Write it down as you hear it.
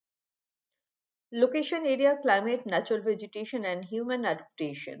Location, area, climate, natural vegetation, and human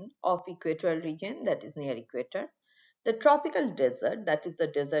adaptation of equatorial region, that is near equator, the tropical desert, that is the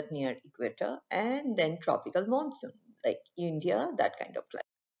desert near equator, and then tropical monsoon, like India, that kind of climate.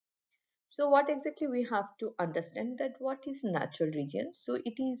 So what exactly we have to understand that what is natural region? So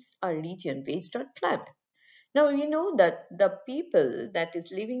it is a region based on climate. Now you know that the people that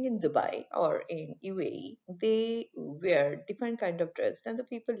is living in Dubai or in UAE, they wear different kind of dress than the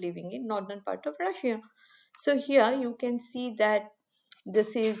people living in northern part of Russia. So here you can see that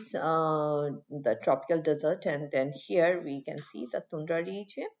this is the tropical desert, and then here we can see the tundra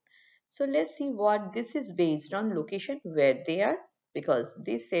region. So let's see what this is based on location where they are, because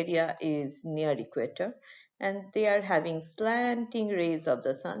this area is near equator and they are having slanting rays of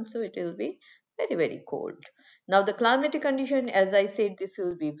the sun, so it will be very, very cold. Now the climatic condition, as I said, this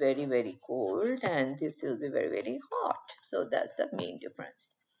will be very, very cold and this will be very, very hot. So that's the main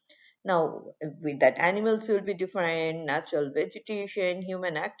difference. Now, with that, animals will be different, natural vegetation,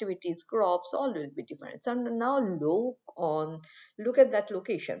 human activities, crops, all will be different. So now look at that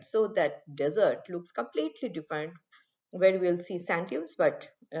location. So that desert looks completely different, where we'll see sand dunes, but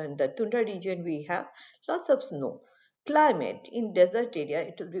in the tundra region we have lots of snow. Climate in desert area,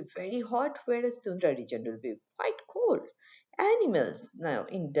 it will be very hot, whereas tundra region will be quite cold. Animals, now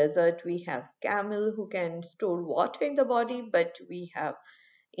in desert we have camel who can store water in the body, but we have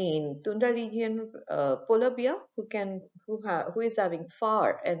in tundra region polar bear who is having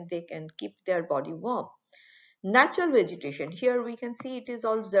fur and they can keep their body warm. Natural vegetation, here we can see it is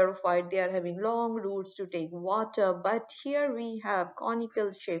all xerophyte, they are having long roots to take water, but here we have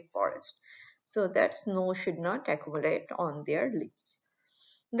conical shaped forest, so that snow should not accumulate on their leaves.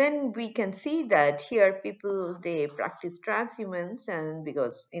 Then we can see that here people, they practice transhumance, and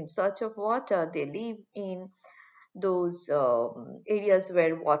because in search of water they live in those areas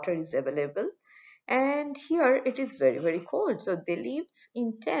where water is available. And here it is very, very cold, so they live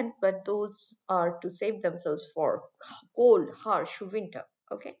in tent, but those are to save themselves for cold harsh winter.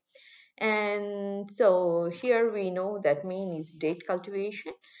 Okay, and so here we know that main is date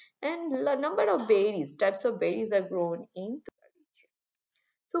cultivation, and number of berries, types of berries are grown in.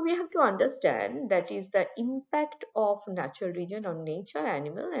 So we have to understand that is the impact of natural region on nature,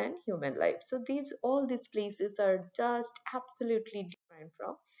 animal, and human life. So all these places are just absolutely different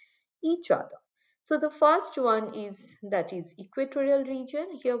from each other. So the first one is that is equatorial region.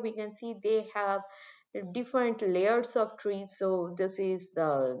 Here we can see they have different layers of trees. So this is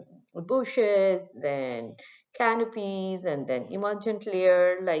the bushes, then canopies, and then emergent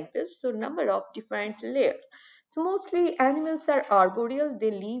layer like this. So number of different layers. So mostly animals are arboreal.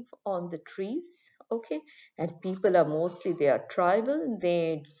 They live on the trees. Okay, and people are mostly, they are tribal.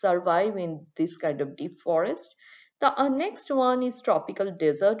 They survive in this kind of deep forest. The next one is tropical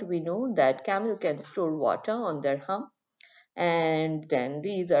desert. We know that camel can store water on their hump. And then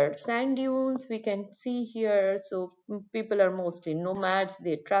these are sand dunes we can see here. So people are mostly nomads.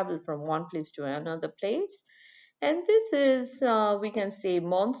 They travel from one place to another place. And this is, we can say,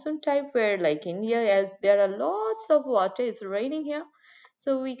 monsoon type, where like India, as there are lots of water, it's raining here.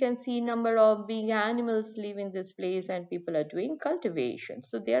 So we can see number of big animals live in this place and people are doing cultivation.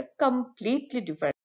 So they are completely different.